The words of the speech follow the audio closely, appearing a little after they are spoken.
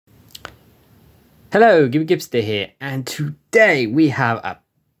Hello, Gibster here, and today we have a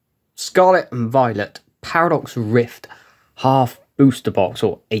Scarlet&violet Paradox Rift half booster box,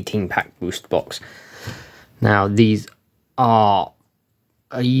 or 18-pack booster box. Now, these are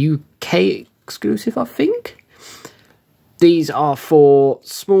a UK exclusive, I think. These are for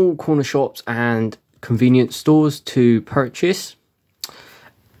small corner shops and convenience stores to purchase,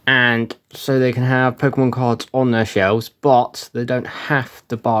 and so they can have Pokemon cards on their shelves, but they don't have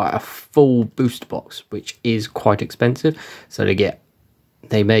to buy a full booster box, which is quite expensive. So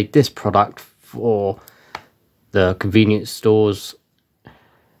they made this product for the convenience stores,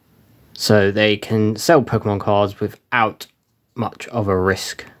 so they can sell Pokemon cards without much of a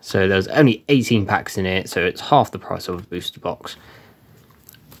risk. So there's only 18 packs in it, so it's half the price of a booster box.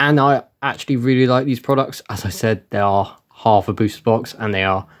 And I actually really like these products. As I said, they are half a booster box, and they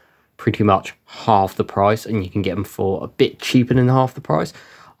are pretty much half the price, and you can get them for a bit cheaper than half the price.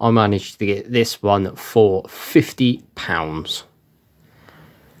 I managed to get this one for £50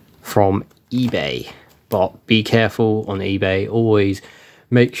 from eBay, but be careful on eBay. Always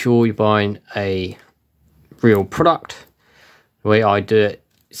make sure you're buying a real product. The way I do it,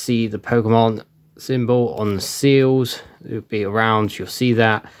 see the Pokemon symbol on the seals, it'll be around, you'll see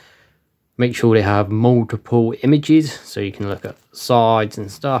that. Make sure they have multiple images so you can look at sides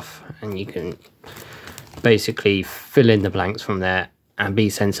and stuff, and you can basically fill in the blanks from there and be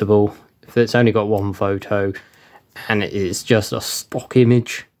sensible. If it's only got one photo and it is just a stock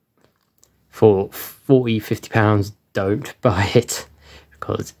image for £40–50, don't buy it,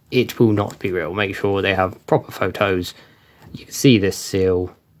 because it will not be real. Make sure they have proper photos. You can see this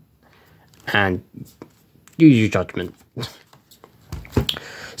seal and use your judgment.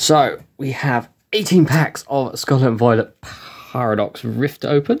 So we have 18 packs of Scarlet&violet Paradox Rift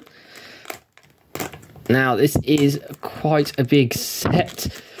open. Now, this is quite a big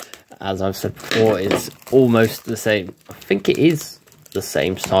set. As I've said before, it's almost the same. I think it is the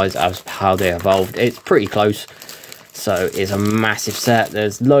same size as how they evolved. It's pretty close. So it's a massive set.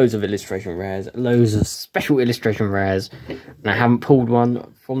 There's loads of illustration rares, loads of special illustration rares. And I haven't pulled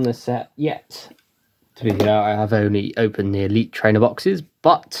one from this set yet. To be fair, I have only opened the Elite Trainer boxes,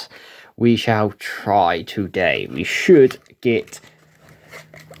 but we shall try today. We should get,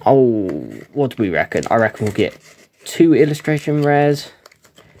 what do we reckon? I reckon we'll get 2 illustration rares.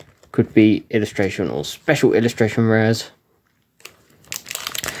 Could be illustration or special illustration rares.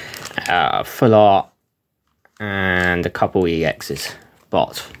 Full art and a couple EXs.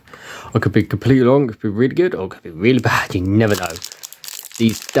 But I could be completely wrong, it could be really good, or it could be really bad. You never know.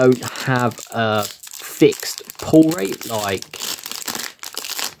 These don't have a fixed pull rate like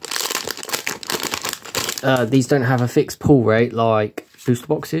booster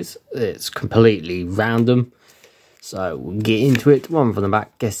boxes. It's completely random. So we'll get into it. One from the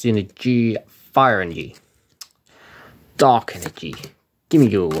back: Guess Energy, Fire Energy, Dark Energy,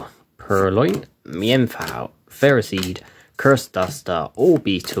 Gimmighoul, Purloin, Mienfao, Ferroseed, Curse Duster,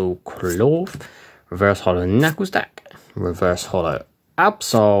 Orbeetle, Cloth, Reverse Hollow Knucklestack, Reverse Hollow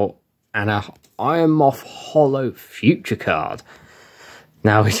Absol, and a Iron Moth Hollow Future card.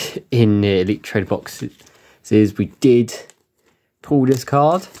 Now, in the Elite Trade boxes, we did pull this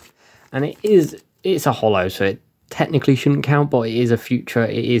card, and it's a hollow, so it technically shouldn't count, but it is a future.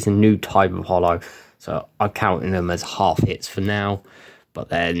 It is a new type of hollow, so I'm counting them as half hits for now. But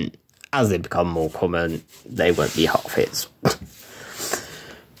then, as they become more common, they won't be half hits.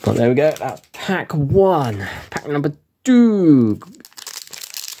 But there we go. That's pack 1. Pack number 2.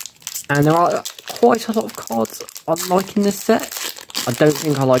 And there are quite a lot of cards I like in this set. I don't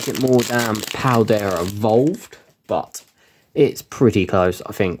think I like it more than Paldea Evolved, but it's pretty close.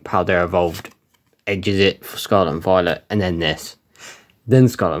 I think Paldea Evolved edges it for Scarlet&violet, and then this. Then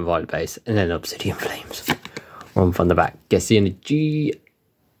Scarlet&violet base, and then Obsidian Flames. One from the back: Guess Energy,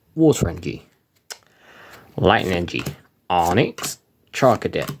 Water Energy, Lightning Energy, Onyx,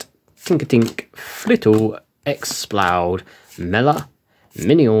 Charcadet, Tinkatink, Flittle, Exploud, Mela,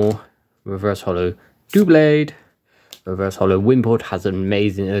 Minior, Reverse Hollow Doublade, Reverse Hollow Wimpod has an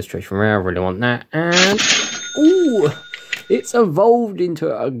amazing illustration rare. I really want that. And ooh, it's evolved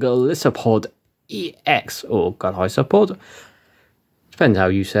into a Galissapod EX, or Galissapod. Depends how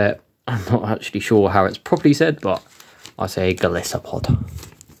you say it. I'm not actually sure how it's properly said, but I say Galissapod.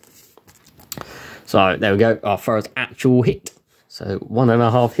 So there we go, our first actual hit. So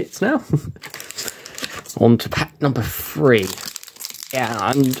 1.5 hits now. On to pack number 3.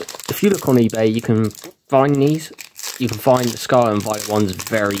 Yeah, and if you look on eBay, you can find these. You can find the Scarlet&violet ones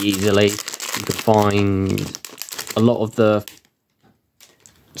very easily. You can find a lot of the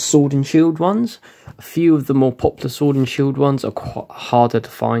Sword and Shield ones. A few of the more popular Sword and Shield ones are quite harder to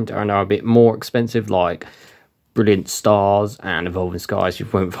find and are a bit more expensive, like Brilliant Stars and Evolving Skies. You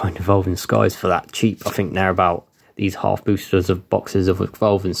won't find Evolving Skies for that cheap. I think they're about, these half boosters of boxes of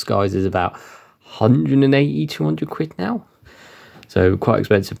Evolving Skies is about 180, 200 quid now. So quite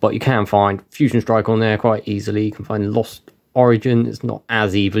expensive, but you can find Fusion Strike on there quite easily. You can find Lost Origin. It's not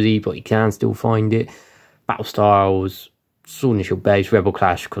as easy, but you can still find it. Battle Styles, Sword and Shield Base, Rebel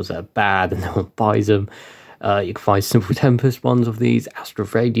Clash, because they're bad and no one buys them. You can find Simple Tempest ones of these, Astral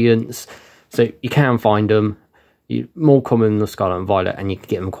Radiance. So you can find them. More common than the Scarlet and Violet, and you can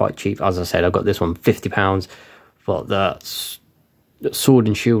get them quite cheap. As I said, I got this one £50, but the Sword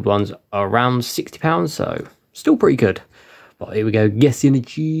and Shield ones are around £60, so still pretty good. But here we go. Guess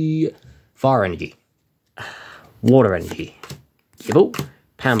Energy, Fire Energy, Water Energy, Gibble,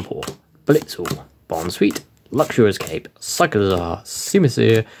 Pampor, Blitzel, Bond Suite, Luxurious Cape, Cyclozar,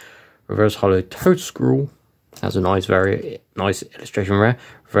 Simisear, Reverse Hollow Toad Scroll. Has a nice, very nice illustration rare.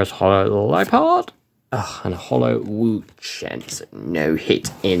 Reverse Hollow Lipard. And a Hollow Wuchens. No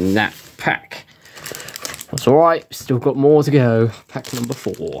hit in that pack. That's alright. Still got more to go. Pack number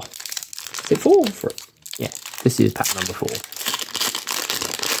 4. Is it 4? Yeah, this is pack number 4.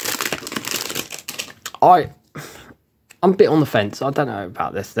 I'm a bit on the fence. I don't know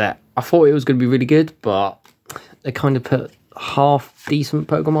about this. I thought it was going to be really good, but they kind of put half decent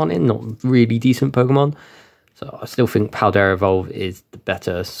Pokemon in, not really decent Pokemon. So I still think Paldea Evolved is the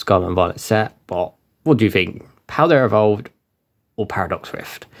better Scarlet and Violet set. But what do you think? Paldea Evolved or Paradox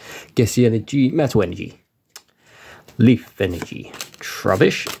Rift? Guessy Energy, Metal Energy, Leaf Energy,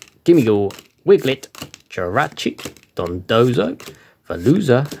 Trubbish, Gimmighoul, Wiglet, Jirachi, Dondozo,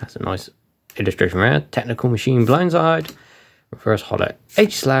 Veluza, has a nice illustration rare, Technical Machine Blindside, Reverse Hollow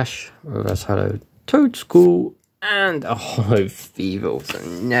H-Slash, Reverse Hollow Toad School, and a Hollow Feeble. So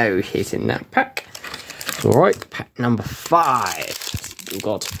no hit in that pack. Alright, pack number 5. We've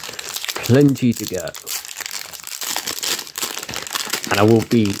got plenty to go. And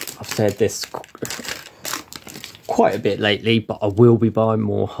I've said this quite a bit lately, but I will be buying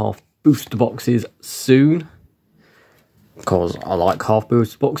more half booster boxes soon. Because I like half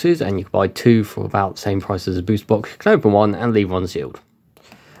booster boxes, and you can buy 2 for about the same price as a booster box. You can open one and leave one sealed.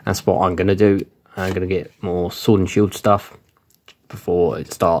 That's what I'm going to do. I'm going to get more Sword and Shield stuff before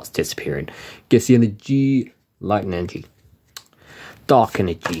it starts disappearing. Guessy Energy, Lightning Energy, Dark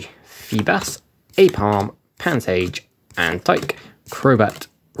Energy, Feebas, Apalm, Pansage, Antike, Crobat,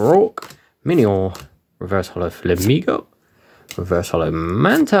 Rourke, Minior, Reverse Hollow Flamigo, Reverse Hollow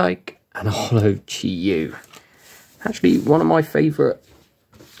Mantike, and a Hollow Chi-Yu. Actually, one of my favourite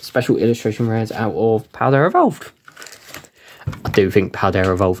special illustration rares out of Paldea Evolved. I do think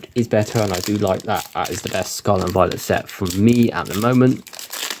Paldea Evolved is better, and I do like that. That is the best Scarlet and Violet set for me at the moment.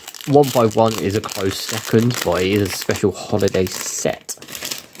 151 is a close second, but it is a special holiday set.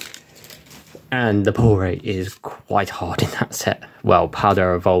 And the pull rate is quite hard in that set. Well,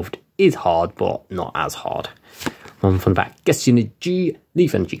 Paldea Evolved is hard, but not as hard. One from the back. Guessy Energy,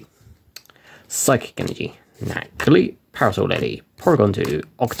 Leaf Energy, Psychic Energy, Nacli, Parasol Eddy, Porygon 2,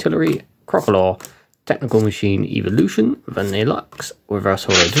 Octillery, Crocodile, Technical Machine Evolution, Vanillux, Reverse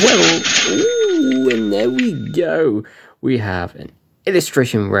Hollow Dwell. Ooh, and there we go. We have an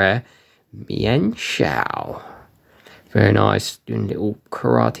illustration rare, Mian Xiao. Very nice, doing a little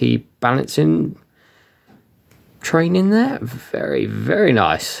karate balancing training there. Very, very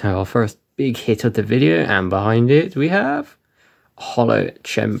nice. Our first big hit of the video, and behind it we have Hollow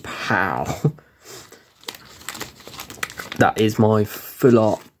Chien-Pao. That is my full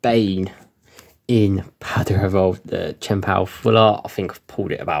art bane in Paldea Evolved, the Chien-Pao full art. I think I've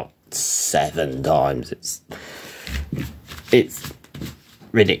pulled it about 7 times. It's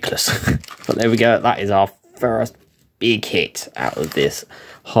ridiculous. But there we go. That is our first big hit out of this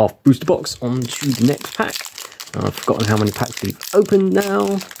half booster box. On to the next pack. I've forgotten how many packs we've opened now,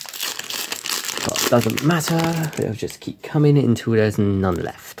 but it doesn't matter. It'll just keep coming until there's none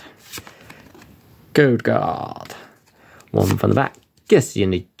left. Code Guard. One from the back. Guessy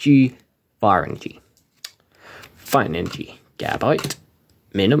Energy, Fire Energy, Fighting Energy, Gabite,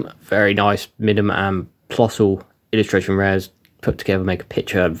 Minim. Very nice Minim and Plossel illustration rares put together, make a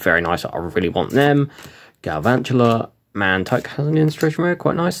picture. Very nice. I really want them. Galvantula, Mantike has an illustration rare,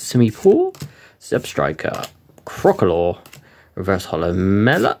 quite nice. Simipour, Zebstriker, Crocodile, Reverse Hollow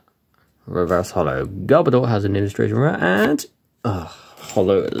Mela, Reverse Hollow Garbodor has an illustration rare, and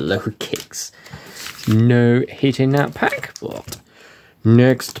Hollow Low Kicks. No hit in that pack, but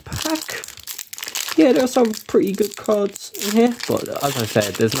next pack. Yeah, there are some pretty good cards in here, but as I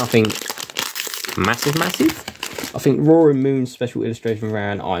said, there's nothing massive. I think Roaring Moon special illustration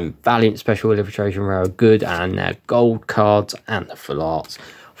rare and I'm Valiant special illustration rare are good, and they're gold cards and the full arts.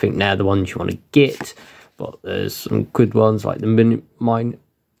 I think they're the ones you want to get, but there's some good ones like the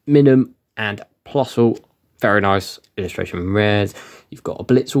Minim and Plusle. Very nice illustration rares. You've got a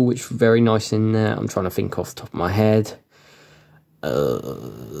Blitzel, which is very nice in there. I'm trying to think off the top of my head.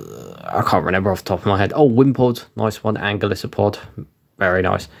 I can't remember off the top of my head. Oh, Wimpod, nice one. And Galissapod, very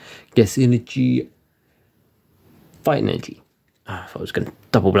nice. Guess Energy, Fight Energy. I thought I was going to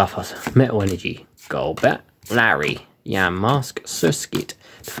double bluff us. Metal Energy, Golbat, Larry, Yamask, Surskit,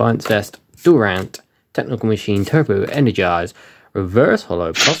 Defiance Vest, Durant, Technical Machine, Turbo, Energize, Reverse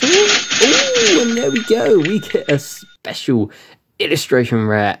Hollow, Puzzle. Ooh, and there we go. We get a special illustration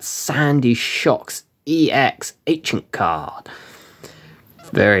rare Sandy Shocks EX Ancient card.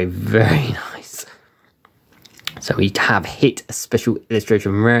 Very, very nice. So we have hit a special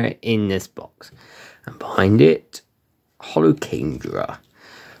illustration rare in this box. And behind it, Hollow Kingdra.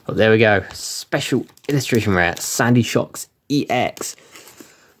 Well, there we go. Special illustration rare Sandy Shocks EX.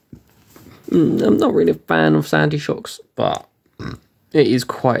 I'm not really a fan of Sandy Shocks, but it is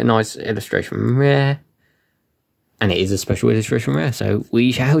quite a nice illustration rare. And it is a special illustration rare, so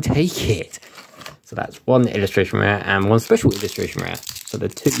we shall take it. So that's one illustration rare and one special illustration rare. So the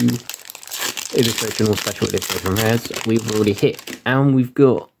two illustration or special illustration rares we've already hit. And we've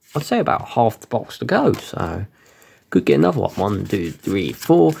got, I'd say, about half the box to go. So could get another one. 1, 2, 3,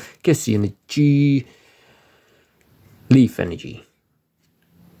 4. Guess the Energy. Leaf Energy.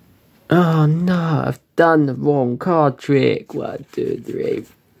 Oh no, I've done the wrong card trick. 1, 2, 3.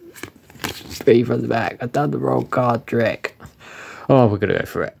 3 from the back. I've done the wrong card trick. Oh, we're going to go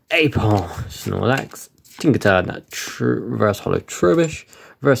for it. Apom, Snorlax, Tinkaton, Reverse Hollow Trubbish,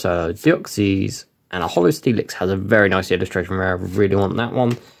 Reverse Hollow Deoxys, and a Hollow Steelix has a very nice illustration rare. I really want that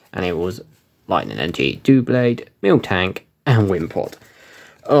one. And it was Lightning Energy, Doublade, Miltank, and Wimpod.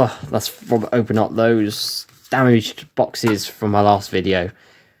 Oh, let's open up those damaged boxes from my last video.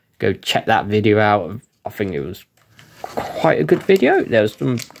 Go check that video out. I think it was quite a good video. There was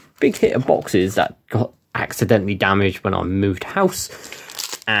some big hit of boxes that got accidentally damaged when I moved house,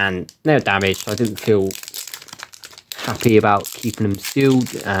 and they're damaged, so I didn't feel happy about keeping them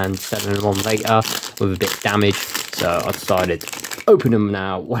sealed and selling them on later with a bit of damage. So I decided to open them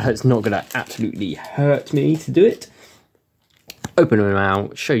now. Well, it's not going to absolutely hurt me to do it. Open them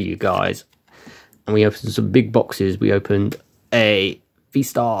out, show you guys. And we opened some big boxes. We opened a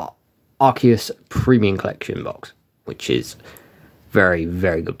V-Star Arceus Premium Collection box, which is very,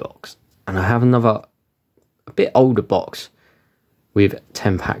 very good box. And I have another, a bit older box with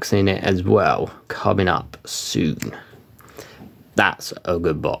 10 packs in it as well, coming up soon. That's a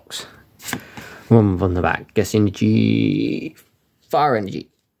good box. One on the back. Guess Energy, Fire Energy,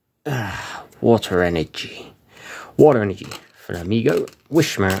 Water Energy, Water Energy, Flamigo,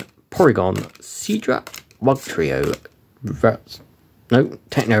 Wishmare, Porygon, Seadra, Wugtrio,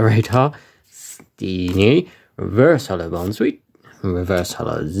 Techno Radar, Steenie, Reverse Hollow Bonsweet, Reverse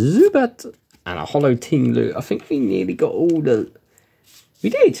Hollow Zubat, and a Hollow Tinglu. I think we nearly got all the... We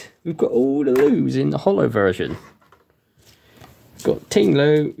did! We've got all the Loos in the Hollow version. We've got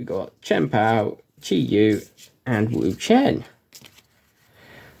Tinglu, we've got Chempao, Chi-Yu, and Wu Chen.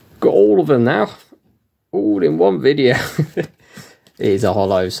 Got all of them now. All in one video. It is a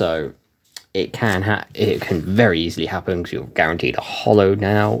Hollow, so it can very easily happen because you're guaranteed a Hollow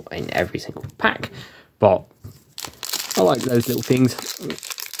now in every single pack. But I like those little things.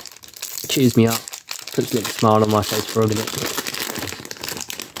 Cheers me up. Puts a little smile on my face for a minute.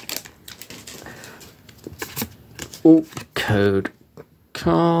 Oh, code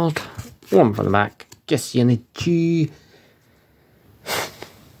card. One from the back. Guess the Energy.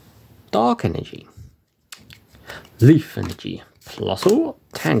 Dark Energy. Leaf Energy. Plusle.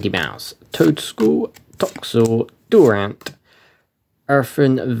 Tandy Mouse. Toadstool. Toxel. Durant.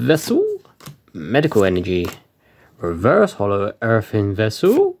 Earthen Vessel. Medical Energy. Reverse Hollow Earthen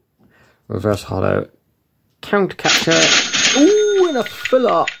Vessel. Reverse Hollow Counter Capture. Ooh, and a full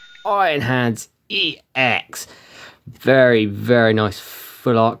art Iron Hands EX. Very, very nice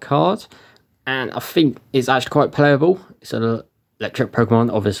full art card. And I think it's actually quite playable. It's an electric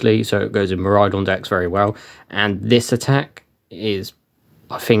Pokemon, obviously, so it goes in Miraidon decks very well. And this attack is,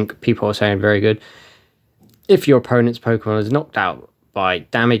 I think people are saying, very good. If your opponent's Pokemon is knocked out by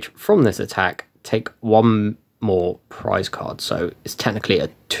damage from this attack, take one more prize card. So it's technically a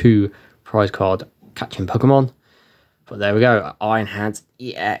 2 prize card catching Pokemon. But there we go. Iron Hands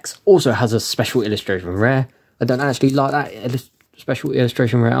EX also has a special illustration rare. I don't actually like that special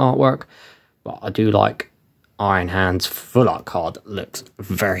illustration rare artwork, but I do like Iron Hands full art card. Looks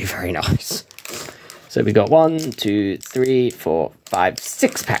very, very nice. So we got 1, 2, 3, 4, 5,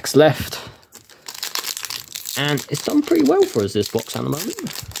 6 packs left. And it's done pretty well for us, this box at the moment.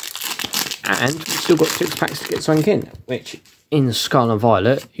 And we've still got 6 packs to get something in, which in Scarlet and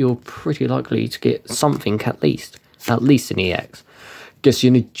Violet, you're pretty likely to get something at least an EX. Guess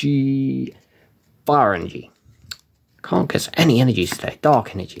Energy, Fire Energy. Can't guess any energies today.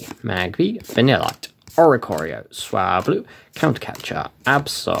 Dark Energy, Magby, Vanillite, Oricorio, Swablu, Countercatcher,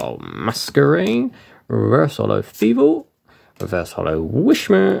 Absol, Masquerain, Reverse Hollow Feeble, Reverse Hollow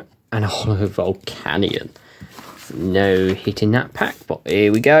Wishmer, and a Hollow Volcanion. No hit in that pack, but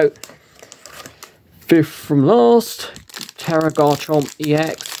here we go. 5th from last, Terra Garchomp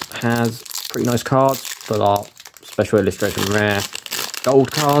EX has pretty nice cards. Full art, special illustration rare,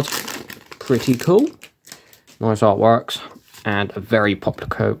 gold cards. Pretty cool. Nice artworks. And a very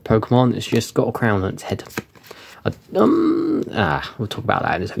popular Pokemon. It's just got a crown on its head. We'll talk about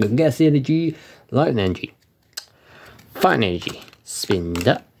that in a second. Guess Energy, Light Energy, Fire Energy,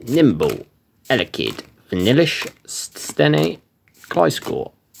 Spinder, Nimble, Elekid, Vanillish, Stene,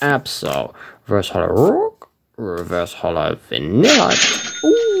 Gliscor, Absol, Reverse Hollow Rock, Reverse Hollow Vanillite,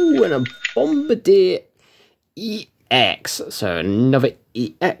 ooh, and a Bombardier EX. So another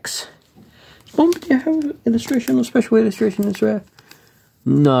EX. Does Bombardier have illustration or special illustration is rare?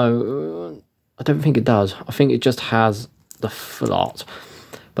 No, I don't think it does. I think it just has the full art.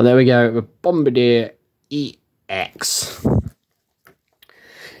 But there we go, the Bombardier EX.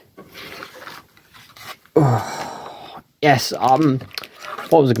 Oh, yes,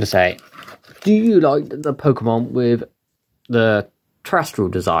 what was I going to say? Do you like the Pokemon with the terrestrial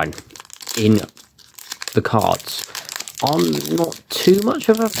design in the cards? I'm not too much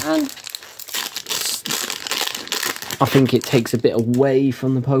of a fan. I think it takes a bit away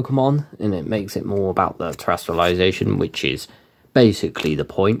from the Pokemon and it makes it more about the terrestrialization, which is basically the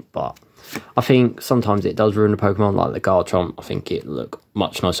point, but I think sometimes it does ruin the Pokemon, like the Garchomp. I think it look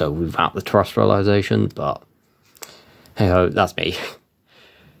much nicer without the terrestrialization, but hey ho, that's me.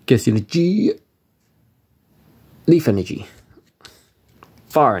 Guess Energy, Leaf Energy,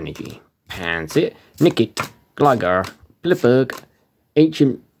 Fire Energy, Pansy, Nickit, Gligar, Blipbug,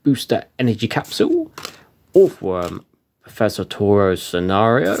 Ancient Booster Energy Capsule, Orthworm, Professor Toro's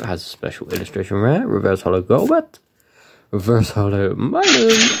Scenario has a special illustration rare, Reverse Hollow Golbat, Reverse Hollow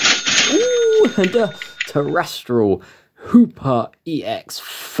Minun, ooh, and a Terrestrial Hooper EX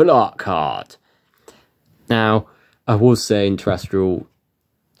full art card. Now, I was saying terrestrial,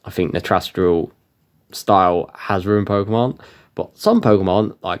 I think the terrestrial style has ruined Pokemon, but some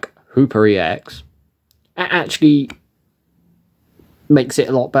Pokemon, like Hooper EX, actually makes it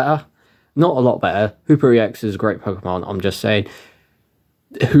a lot better. Not a lot better. Hooper EX is a great Pokemon. I'm just saying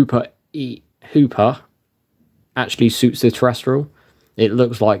Hooper actually suits the terrestrial. It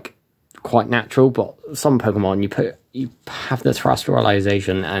looks like quite natural, but some Pokemon you have the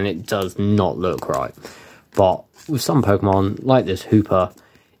terrestrialization and it does not look right. But with some Pokemon like this Hooper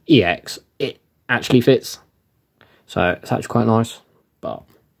EX, it actually fits. So it's actually quite nice. But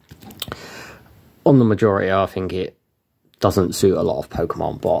on the majority, I think it doesn't suit a lot of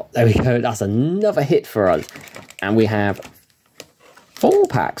Pokemon, but there we go, that's another hit for us. And we have 4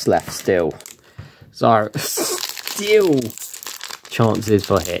 packs left still. So, still chances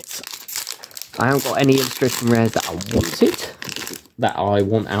for hits. I haven't got any illustration rares that I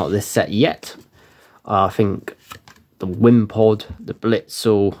want out of this set yet. I think the Wimpod, the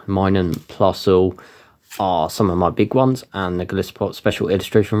Blitzle, Minun, Plusle are some of my big ones, and the Gliscor special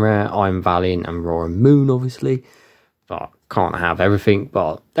illustration rare, I'm Valiant and Roaring Moon, obviously. But can't have everything,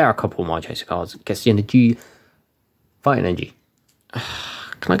 but there are a couple of my chaser cards. Guess the Energy, Fire Energy.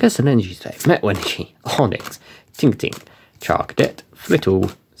 Can I guess an energy today? Metal Energy, Onyx, Tinkating, Charcadet,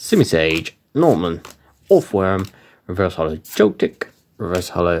 Flittle, Simisage, Norman, Orthworm, Reverse Hollow Joltik, Reverse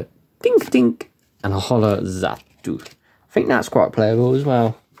Hollow Tinkating, and a Hollow Zatu. I think that's quite playable as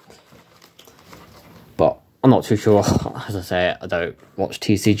well. But I'm not too sure. As I say, I don't watch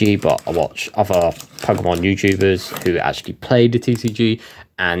TCG, but I watch other Pokemon YouTubers who actually play the TCG,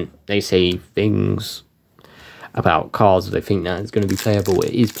 and they say things about cards they think that it's going to be playable.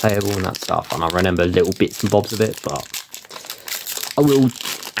 It is playable and that stuff, and I remember little bits and bobs of it, but I will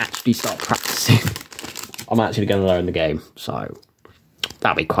actually start practicing. I'm actually going to learn the game, so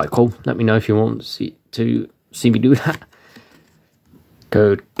that'll be quite cool. Let me know if you want to see me do that.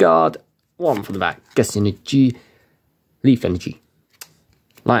 Code Guard. 1 from the back. Guess Energy, Leaf Energy,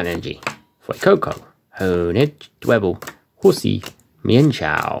 Light Energy, Fuecoco, Honed, Dwebble, Horsey,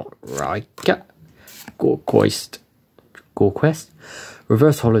 Mienshao, Raikou, Gorquest,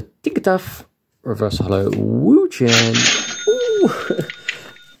 Reverse Hollow Tinkatuff, Reverse Hollow Wuchen, ooh,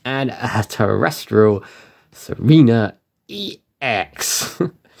 and a terrestrial Serena EX.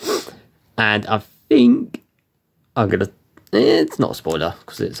 And I think I'm gonna, it's not a spoiler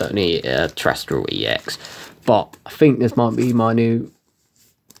because it's only a terrestrial EX, but I think this might be my new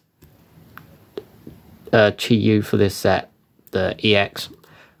Chi-Yu for this set, the EX.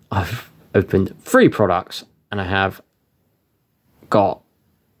 I've opened 3 products and I have got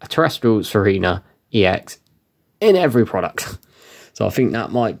a terrestrial Serena EX in every product. So I think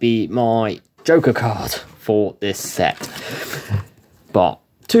that might be my Joker card for this set. But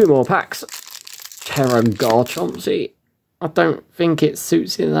 2 more packs. Terra Garchomsy. I don't think it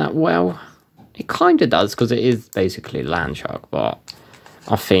suits it that well. It kind of does because it is basically Landshark, but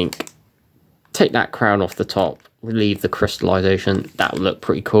I think take that crown off the top, relieve the crystallization. That would look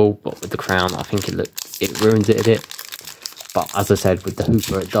pretty cool, but with the crown, I think it ruins it a bit. But as I said, with the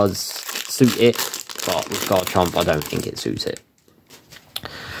Hooper, it does suit it. But with Garchomp, I don't think it suits it.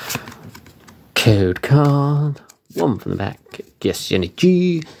 Code card. 1 from the back. Guess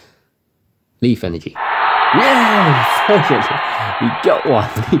Energy. Leaf Energy. Yeah! We got 1.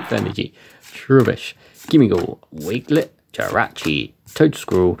 Leaf Energy. Trubbish. Gimmighoul. Wiglet. Jirachi.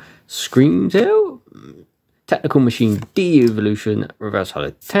 Toadsquirrel. Screamtail. Technical Machine De-Evolution. Reverse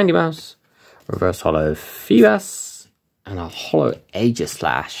Hollow Tandymouse. Reverse Hollow Feebas. And a Hollow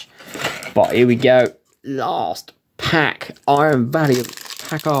Aegislash. But here we go. Last pack. Iron Valley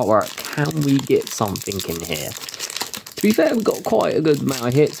pack artwork. Can we get something in here? To be fair, we've got quite a good amount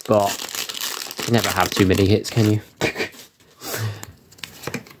of hits, but you never have too many hits, can you?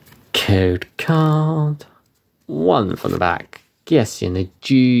 Code card. 1 from the back. Guess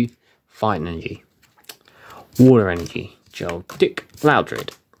Energy. Fight Energy. Water Energy. Joltik.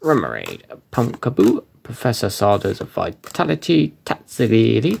 Loudred. Remoraid. Pumpkaboo. Professor Sardo's Vitality.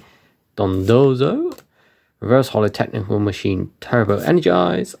 Tatsugiri. Dondozo. Reverse Hollow Technical Machine Turbo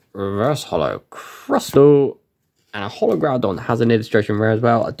Energize. Reverse Hollow Crustle. And a Hollow Groudon has an illustration rare as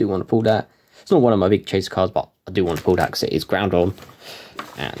well. I do want to pull that. It's not one of my big chase cards, but I do want to pull that because it is Groudon.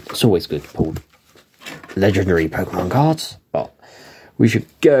 And it's always good to pull legendary Pokemon cards. But we should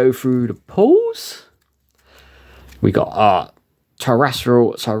go through the pulls. We got our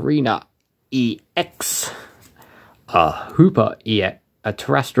Terrestrial Serena EX. A Hooper EX. A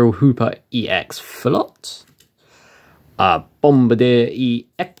Terrestrial Hooper EX Float. A Bombardier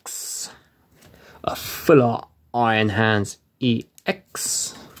EX. A Fuller Iron Hands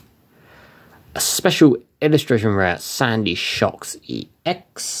EX. A special illustration rare Sandy Shocks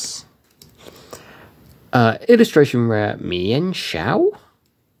EX. Illustration rare Mian Shao.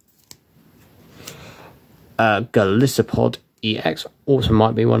 Galissapod EX. Also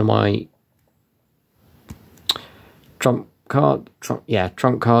might be one of my trump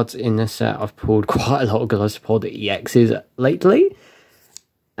cards in this set. I've pulled quite a lot of Galissapod EXs lately.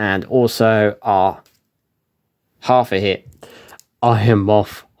 And also our half a hit Iron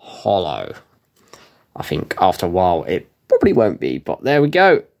Moth Hollow. I think after a while it probably won't be, but there we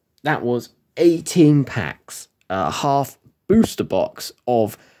go. That was 18 packs, a half booster box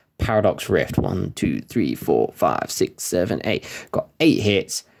of Paradox Rift. 1, 2, 3, 4, 5, 6, 7, 8. Got 8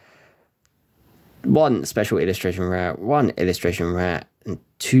 hits, 1 special illustration rare, 1 illustration rare, and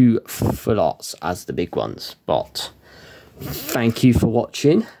 2 full arts as the big ones. But thank you for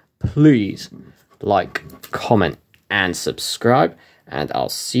watching. Please like, comment, and subscribe. And I'll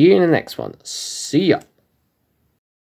see you in the next one. See ya.